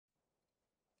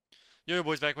Yo,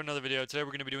 boys, back with another video. Today we're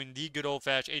going to be doing the good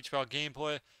old-fashioned HPL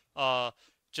gameplay. Uh,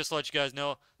 just to let you guys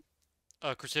know,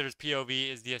 Crusader's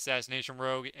POV is the Assassination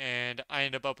Rogue, and I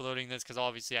end up uploading this because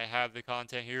obviously I have the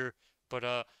content here.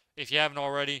 But if you haven't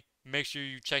already, make sure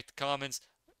you check the comments.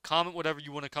 Comment whatever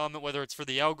you want to comment, whether it's for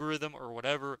the algorithm or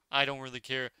whatever. I don't really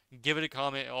care. Give it a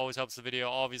comment. It always helps the video.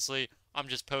 Obviously, I'm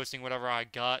just posting whatever I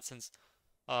got since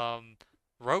um,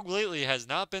 Rogue lately has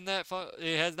not been that fun.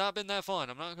 It has not been that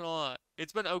fun. I'm not gonna lie.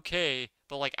 It's been okay,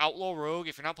 but like Outlaw Rogue,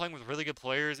 if you're not playing with really good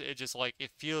players, it just like it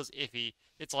feels iffy.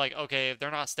 It's like, okay, if they're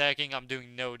not stacking, I'm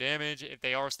doing no damage. If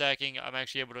they are stacking, I'm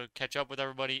actually able to catch up with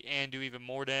everybody and do even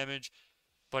more damage.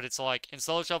 But it's like in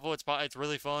solo shuffle, it's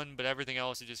really fun, but everything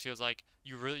else, it just feels like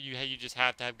you just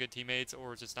have to have good teammates,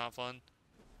 or it's just not fun.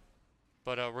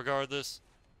 But regardless,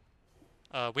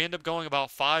 we end up going about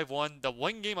 5-1. The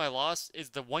one game I lost is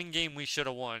the one game we should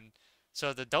have won.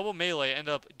 So the double melee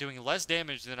ended up doing less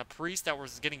damage than a priest that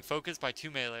was getting focused by two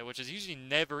melee, which is usually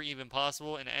never even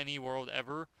possible in any world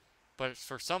ever. But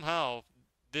for somehow,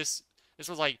 this this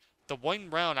was like the one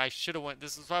round I should have went.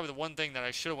 This is probably the one thing that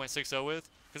I should have went 6-0 with,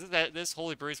 because this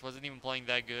holy priest wasn't even playing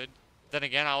that good. Then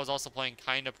again, I was also playing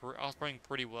I was playing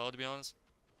pretty well, to be honest.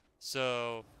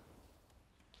 So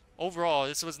overall,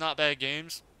 this was not bad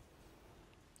games.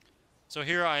 So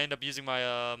here I end up using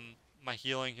my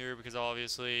healing here because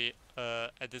obviously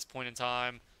at this point in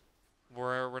time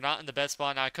we're not in the best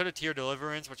spot. Now I could have tiered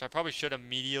Deliverance, which I probably should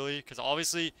immediately, because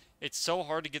obviously it's so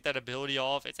hard to get that ability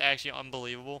off. It's actually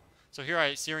unbelievable. So here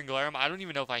I Searing Glare him. I don't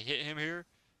even know if I hit him here,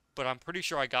 but I'm pretty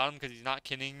sure I got him because he's not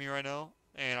kidding me right now,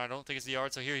 and I don't think it's the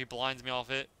art. So here he blinds me off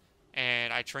it,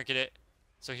 and I trinket it.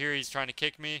 So here he's trying to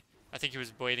kick me. I think he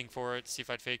was waiting for it to see if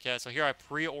I'd fake cast. So here I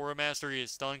pre-Aura Mastery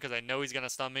his stun because I know he's going to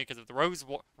stun me. Because if the rogue's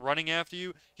running after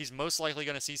you, he's most likely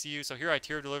going to CC you. So here I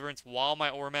Tear Deliverance while my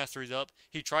Aura Mastery's up.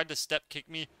 He tried to step kick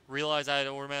me, realized I had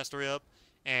Aura Mastery up,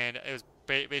 and it was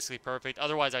basically perfect.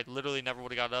 Otherwise, I literally never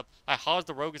would have got up. I Hawes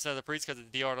the rogue instead of the priest because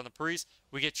it's DR on the priest.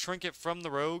 We get trinket from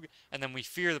the rogue, and then we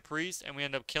fear the priest, and we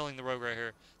end up killing the rogue right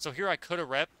here. So here I could have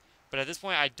rep, but at this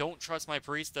point I don't trust my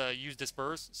priest to use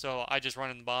disperse, so I just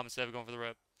run in the bomb instead of going for the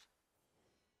rep.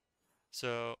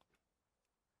 So,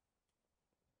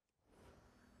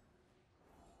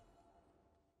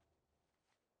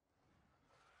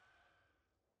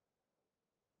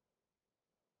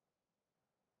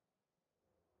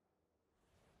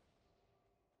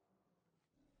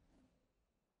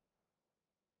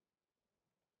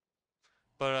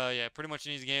 but yeah, pretty much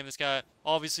an easy game. This guy,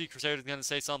 obviously, Crusader's gonna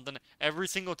say something every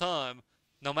single time,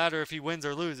 no matter if he wins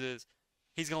or loses.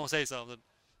 He's gonna say something.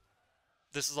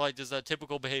 This is like just a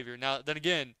typical behavior. Now, then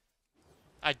again,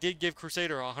 I did give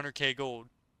Crusader 100k gold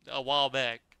a while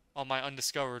back on my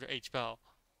undiscovered HPL.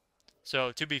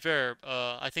 So to be fair,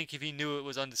 I think if he knew it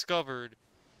was undiscovered,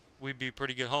 we'd be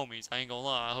pretty good homies. I ain't gonna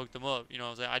lie, I hooked him up. You know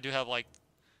what I'm saying? I do have like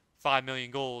 5 million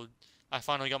gold. I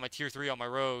finally got my tier 3 on my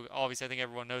rogue. Obviously, I think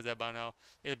everyone knows that by now.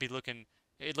 It'd be looking,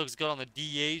 it looks good on the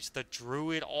DH, the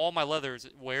druid, all my leathers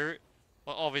wear it.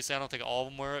 Well, obviously, I don't think all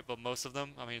of them wear it, but most of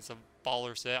them. I mean, it's a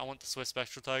baller set. I want the Swiss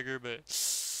Spectral Tiger, but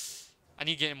I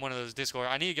need to get in one of those Discord.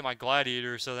 I need to get my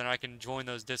Gladiator so then I can join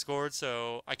those Discords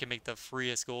so I can make the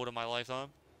freest gold of my lifetime.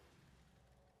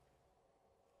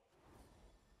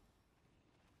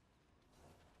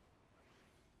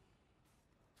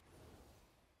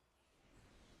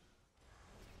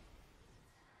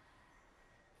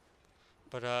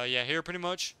 But yeah, here pretty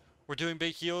much we're doing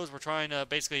big heals. We're trying to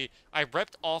basically. I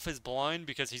repped off his blind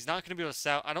because he's not going to be able to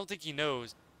sap. I don't think he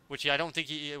knows, which I don't think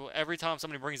he. Every time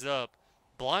somebody brings it up,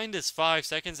 blind is 5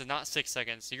 seconds and not 6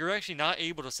 seconds. So you're actually not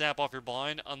able to sap off your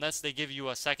blind unless they give you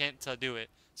a second to do it.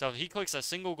 So if he clicks a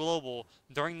single global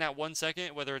during that 1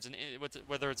 second, whether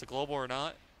it's a global or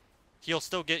not, he'll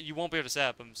still get. You won't be able to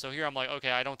sap him. So here I'm like,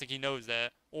 okay, I don't think he knows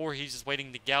that, or he's just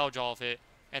waiting to gouge off it,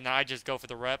 and then I just go for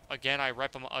the rep again. I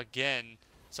rep him again,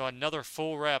 so another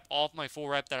full rep off my full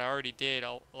rep that I already did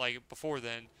like before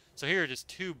then. So here are just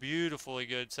two beautifully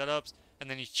good setups, and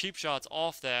then he cheap shots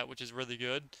off that, which is really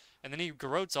good, and then he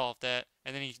garrotes off that,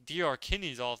 and then he DR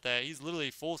kidneys off that. He's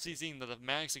literally full CCing to the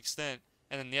max extent,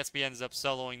 and then the SB ends up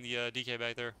soloing the DK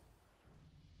back there.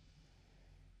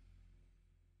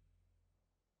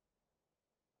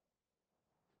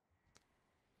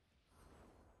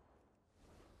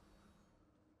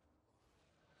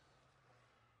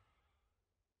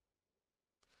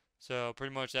 So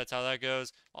pretty much that's how that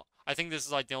goes. I think this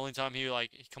is like the only time he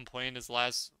complained is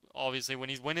last. Obviously, when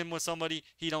he's winning with somebody,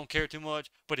 he don't care too much.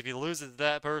 But if he loses to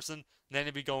that person, then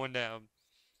it'd be going down.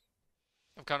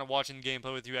 I'm kind of watching the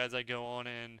gameplay with you as I go on,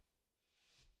 and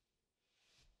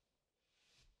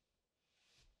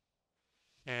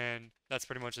That's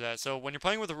pretty much that. So when you're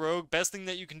playing with a rogue, best thing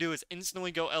that you can do is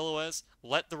instantly go LOS,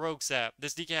 let the rogue sap.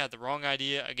 This DK had the wrong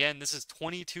idea. Again, this is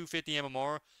 2250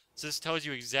 MMR, so this tells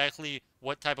you exactly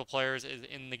what type of players is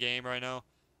in the game right now.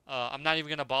 I'm not even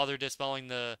gonna bother dispelling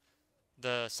the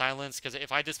silence, because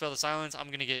if I dispel the silence,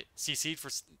 I'm gonna get CC'd for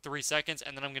 3 seconds,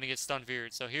 and then I'm gonna get stun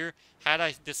feared. So here, had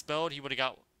I dispelled, he would have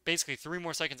got basically 3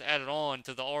 more seconds added on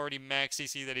to the already max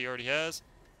CC that he already has.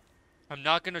 I'm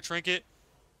not gonna trinket.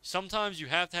 Sometimes you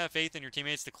have to have faith in your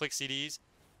teammates to click CDs.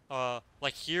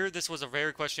 Like here, this was a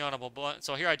very questionable button.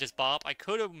 So here I just bop. I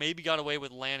could have maybe got away with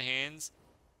land hands,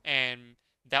 and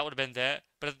that would have been that.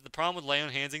 But the problem with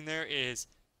land handsing there is,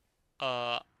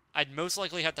 uh, I'd most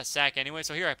likely have to sack anyway.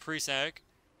 So here I pre-sack,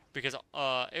 because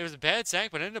it was a bad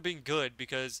sack, but it ended up being good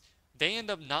because they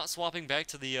end up not swapping back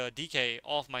to the DK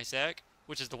off my sack,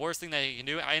 which is the worst thing that you can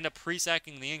do. I end up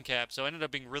pre-sacking the end cap, so it ended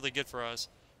up being really good for us.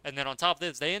 And then on top of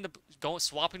this, they end up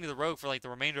swapping to the rogue for like the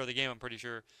remainder of the game, I'm pretty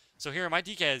sure. So here, my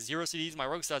DK has 0 CDs, my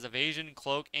rogue still has evasion,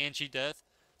 cloak, and cheat death.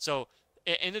 So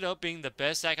it ended up being the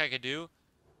best sack I could do.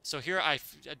 So here I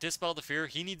dispel the fear.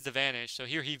 He needs to vanish. So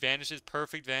here he vanishes,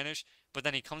 perfect vanish. But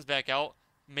then he comes back out,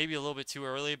 maybe a little bit too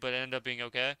early, but it ended up being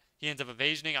okay. He ends up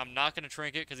evasioning. I'm not going to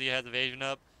trinket because he has evasion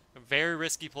up. A very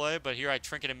risky play, but here I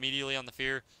trinket immediately on the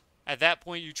fear. At that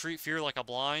point, you treat fear like a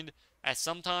blind, as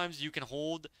sometimes you can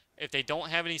hold. If they don't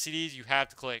have any CDs, you have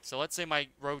to click. So let's say my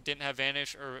rogue didn't have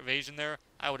vanish or evasion there.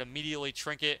 I would immediately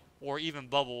trinket or even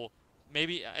bubble.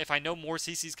 Maybe if I know more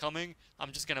CC's coming,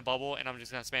 I'm just going to bubble and I'm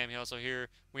just going to spam heal. So here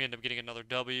we end up getting another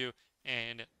W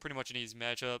and pretty much an easy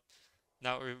matchup.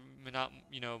 Not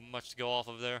much to go off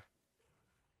of there.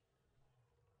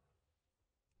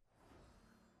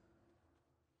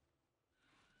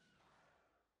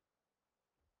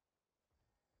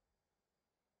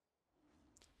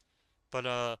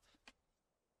 But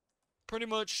pretty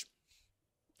much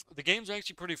the game's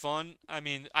actually pretty fun. I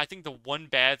mean, I think the one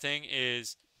bad thing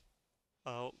is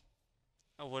uh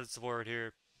what is the word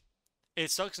here?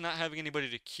 It sucks not having anybody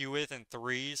to queue with in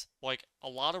threes. Like a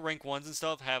lot of rank ones and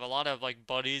stuff have a lot of like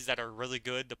buddies that are really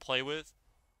good to play with.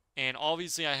 And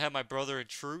obviously I have my brother in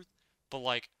truth, but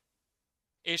like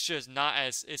it's not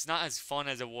as fun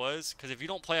as it was, because if you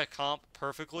don't play a comp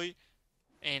perfectly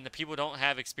and the people don't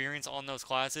have experience on those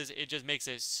classes, it just makes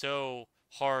it so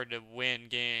hard to win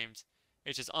games.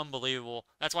 It's just unbelievable.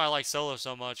 That's why I like solo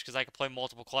so much, because I could play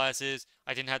multiple classes.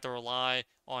 I didn't have to rely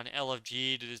on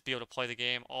LFG to just be able to play the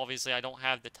game. Obviously, I don't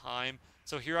have the time.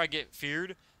 So here I get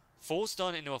feared, full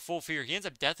stun into a full fear. He ends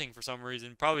up deathing for some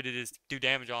reason, probably to just do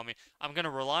damage on me. I'm going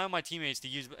to rely on my teammates to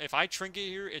use. If I trinket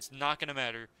here, it's not going to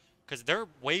matter, because they're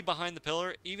way behind the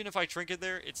pillar. Even if I trinket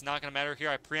there, it's not going to matter. Here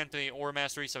I preempt the aura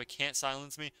mastery so he can't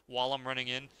silence me while I'm running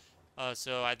in.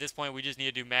 So at this point, we just need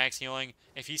to do max healing.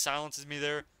 If he silences me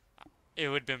there, it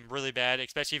would have been really bad,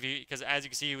 especially if he, because as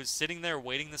you can see, he was sitting there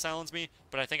waiting to silence me.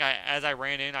 But I think as I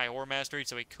ran in, I aura mastered,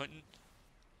 so he couldn't.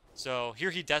 So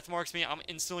here he death marks me. I'm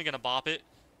instantly going to bop it.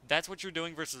 That's what you're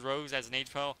doing versus rogues as an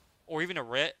HPAL, or even a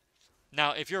ret.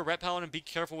 Now, if you're a ret paladin, be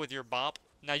careful with your bop.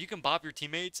 Now, you can bop your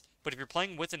teammates, but if you're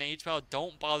playing with an HPAL,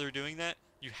 don't bother doing that.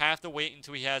 You have to wait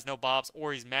until he has no bops,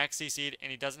 or he's max CC'd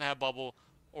and he doesn't have bubble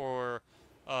or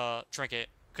trinket.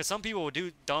 Because some people will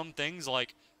do dumb things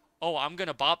like, oh, I'm going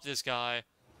to bop this guy.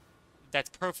 That's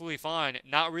perfectly fine,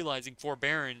 not realizing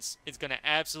forbearance is going to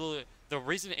absolutely... The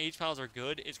reason HPALs are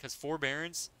good is because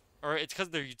forbearance, or it's because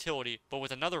of their utility, but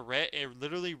with another ret, it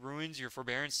literally ruins your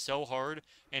forbearance so hard,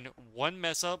 and one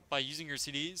mess up by using your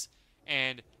CDs,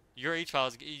 and your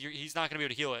HPAL, he's not going to be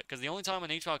able to heal it, because the only time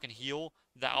an HPAL can heal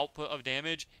the output of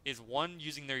damage is one,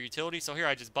 using their utility. So here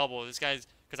I just bubble. This guy's...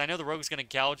 Because I know the rogue is going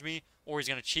to gouge me, or he's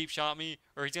going to cheap shot me,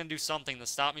 or he's going to do something to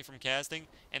stop me from casting,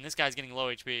 and this guy's getting low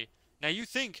HP. Now you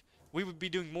think we would be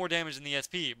doing more damage than the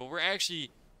SP, but we're actually,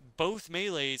 both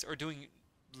melees are doing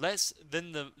less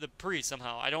than the priest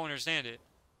somehow. I don't understand it.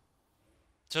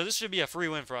 So this should be a free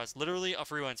win for us. Literally a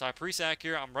free win. So I pre-sack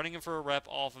here. I'm running him for a rep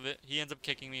off of it. He ends up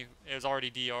kicking me. It was already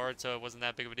DR'd, so it wasn't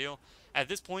that big of a deal. At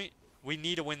this point, we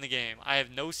need to win the game. I have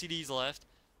no CDs left.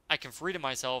 I can free to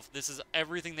myself. This is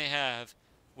everything they have.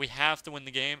 We have to win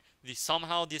the game.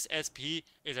 Somehow this SP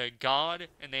is a god,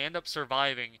 and they end up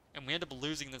surviving, and we end up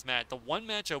losing this match. The one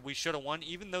matchup we should have won,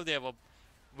 even though they have a...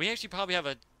 We actually probably have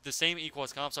the same equal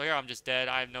as comp. So here I'm just dead.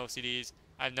 I have no CDs.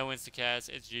 I have no instacast.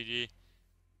 It's GG.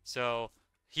 So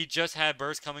he just had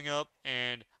burst coming up,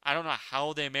 and I don't know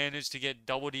how they managed to get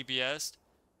double DPS,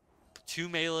 2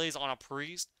 melees on a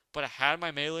priest, but I had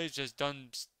my melees just done,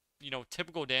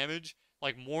 typical damage.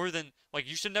 Like more than, like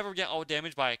you should never get out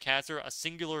damaged by a caster, a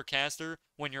singular caster,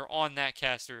 when you're on that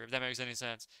caster, if that makes any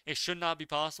sense. It should not be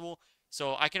possible.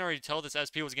 So I can already tell this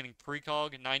SP was getting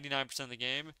precog 99% of the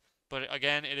game. But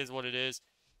again, it is what it is.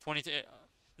 20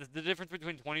 the difference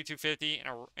between 2250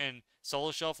 and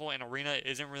solo shuffle and arena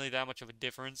isn't really that much of a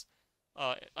difference.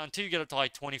 Until you get up to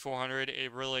like 2400,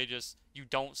 it really just you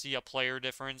don't see a player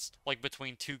difference like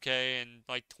between 2K and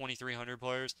like 2300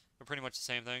 players. They're pretty much the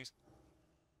same things.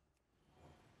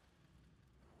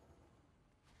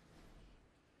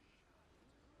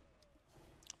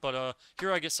 But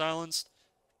here I get silenced,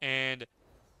 and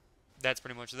that's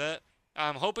pretty much that.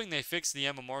 I'm hoping they fix the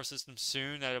MMR system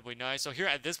soon. That'd be nice. So here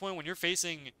at this point, when you're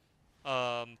facing,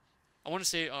 I want to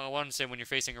say when you're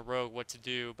facing a rogue, what to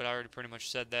do, but I already pretty much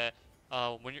said that.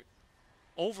 When you're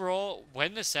overall,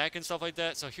 when the sack and stuff like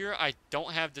that. So here I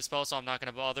don't have dispel, so I'm not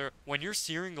gonna bother. When you're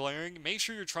searing glaring, make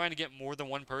sure you're trying to get more than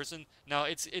one person. Now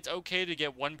it's okay to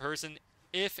get one person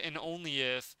if and only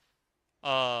if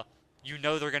uh, you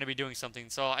know they're going to be doing something.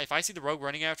 So if I see the rogue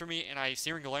running after me and I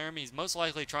searing glare him, he's most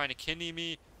likely trying to kidney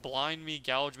me, blind me,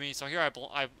 gouge me. So here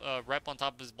I rep on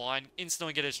top of his blind,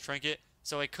 instantly get his trinket.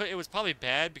 So it was probably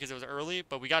bad because it was early,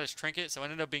 but we got his trinket, so it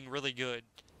ended up being really good.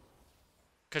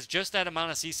 Because just that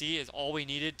amount of CC is all we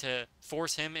needed to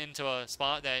force him into a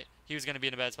spot that he was going to be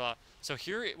in a bad spot. So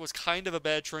here it was kind of a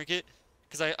bad trinket.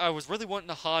 Because I was really wanting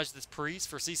to hodge this priest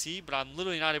for CC, but I'm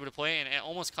literally not able to play, and it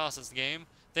almost cost us the game.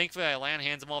 Thankfully, I land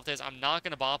hands him off this. I'm not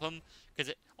going to bop him,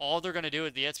 because all they're going to do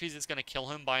is the SP is just going to kill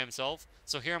him by himself.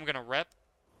 So here I'm going to rep.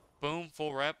 Boom,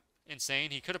 full rep.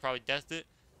 Insane. He could have probably deathed it.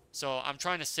 So I'm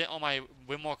trying to sit on my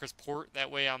Windwalker's port.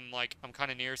 That way I'm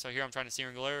kind of near. So here I'm trying to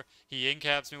Searing Glare. He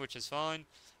incaps me, which is fine.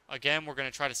 Again, we're going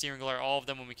to try to Searing Glare all of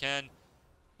them when we can.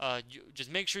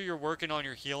 Just make sure you're working on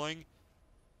your healing,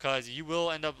 because you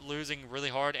will end up losing really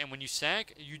hard. And when you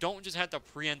sack, you don't just have to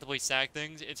preemptively sack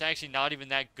things. It's actually not even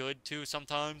that good too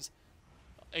sometimes,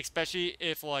 especially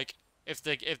if if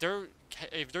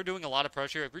they're doing a lot of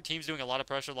pressure. If your team's doing a lot of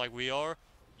pressure like we are,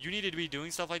 you need to be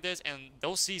doing stuff like this, and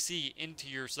they'll CC into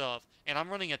your stuff. And I'm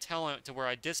running a talent to where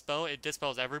I dispel. It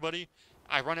dispels everybody.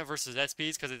 I run it versus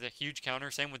SPs because it's a huge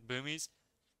counter. Same with boomies.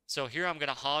 So here I'm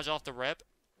gonna hodge off the rep.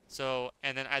 So,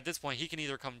 and then at this point, he can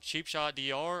either come cheap shot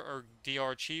DR or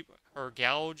DR cheap or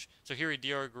gouge. So here he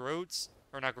DR groats,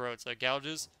 or not groats,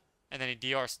 gouges. And then he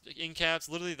DR incaps,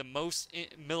 literally the most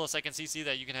millisecond CC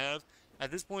that you can have.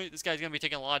 At this point, this guy's going to be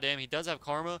taking a lot of damage. He does have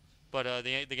karma, but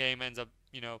the game ends up,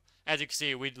 as you can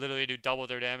see, we literally do double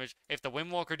their damage. If the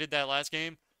Windwalker did that last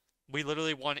game, we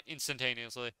literally won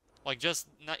instantaneously. Like, just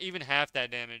not even half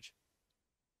that damage.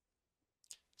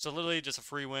 So literally just a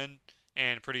free win,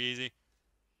 and pretty easy.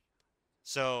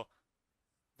 So,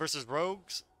 versus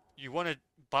rogues, you want to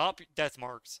bop death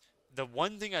marks. The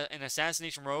one thing an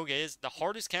assassination rogue is, the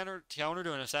hardest counter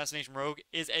to an assassination rogue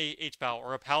is a H-Pal,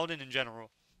 or a paladin in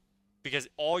general. Because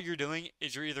all you're doing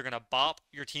is you're either going to bop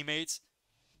your teammates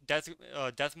death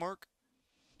mark,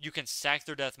 you can sack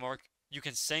their death mark, you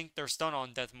can sink their stun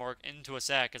on death mark into a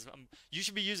sack. Because you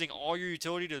should be using all your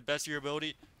utility to the best of your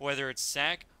ability, whether it's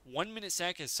sack. 1 minute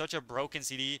sack is such a broken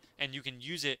CD, and you can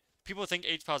use it. People think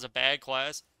H-Pal is a bad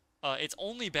class. It's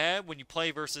only bad when you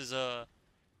play versus,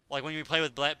 like when you play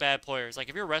with bad players. Like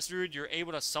if you're a Rest Druid, you're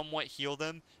able to somewhat heal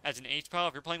them as an H-Pal.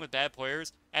 If you're playing with bad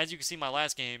players, as you can see in my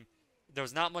last game, there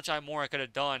was not much more I could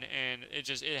have done, and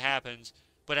it happens.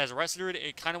 But as a Rest Druid,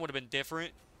 it kind of would have been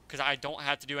different, because I don't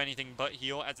have to do anything but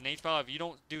heal. As an H-Pal, if you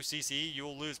don't do CC, you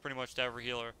will lose pretty much to every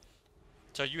healer.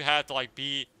 So you have to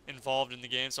be involved in the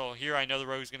game. So here I know the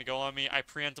rogue's gonna go on me. I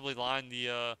preemptively line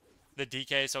the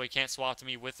DK so he can't swap to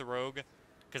me with the rogue.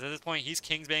 Because at this point he's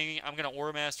kings banging. I'm gonna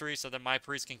aura mastery so that my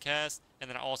priest can cast, and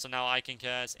then also now I can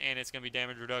cast, and it's gonna be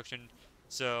damage reduction.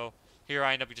 So here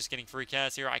I end up just getting free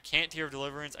cast. Here I can't Tear of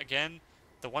Deliverance again.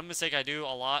 The one mistake I do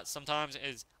a lot sometimes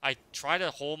is I try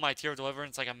to hold my Tear of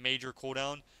Deliverance like a major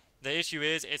cooldown. The issue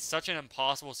is, it's such an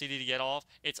impossible CD to get off.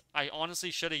 I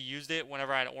honestly should have used it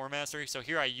whenever I had Aura Mastery. So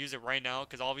here I use it right now,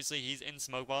 because obviously he's in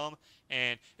Smoke Bomb,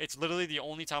 and it's literally the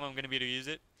only time I'm going to be able to use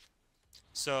it.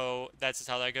 So that's just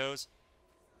how that goes.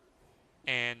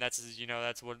 And that's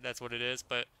what it is.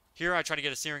 But here I try to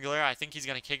get a Searing Glare. I think he's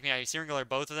going to kick me. I Searing Glare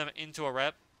both of them into a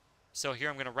rep. So here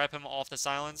I'm going to rep him off the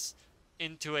silence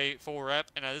into a full rep.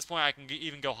 And at this point I can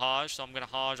even go Hodge. So I'm going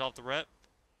to Hodge off the rep.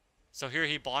 So here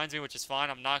he blinds me, which is fine.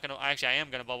 I'm not going to... Actually, I am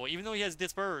going to bubble. Even though he has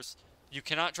Disperse, you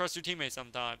cannot trust your teammates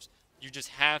sometimes. You just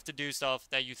have to do stuff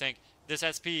that you think, this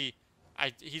SP,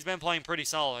 he's been playing pretty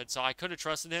solid, so I could have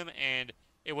trusted him, and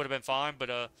it would have been fine.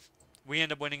 But we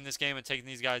end up winning this game and taking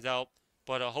these guys out.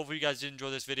 But hopefully you guys did enjoy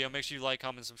this video. Make sure you like,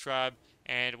 comment, and subscribe.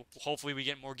 And hopefully we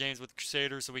get more games with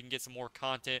Crusaders so we can get some more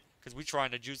content, because we're trying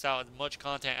to juice out as much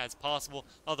content as possible.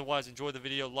 Otherwise, enjoy the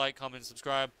video, like, comment, and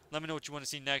subscribe. Let me know what you want to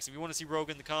see next. If you want to see Rogue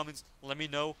in the comments, let me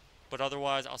know. But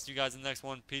otherwise, I'll see you guys in the next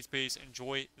one. Peace, peace.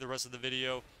 Enjoy the rest of the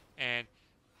video. and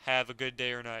have a good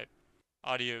day or night.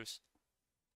 Adios.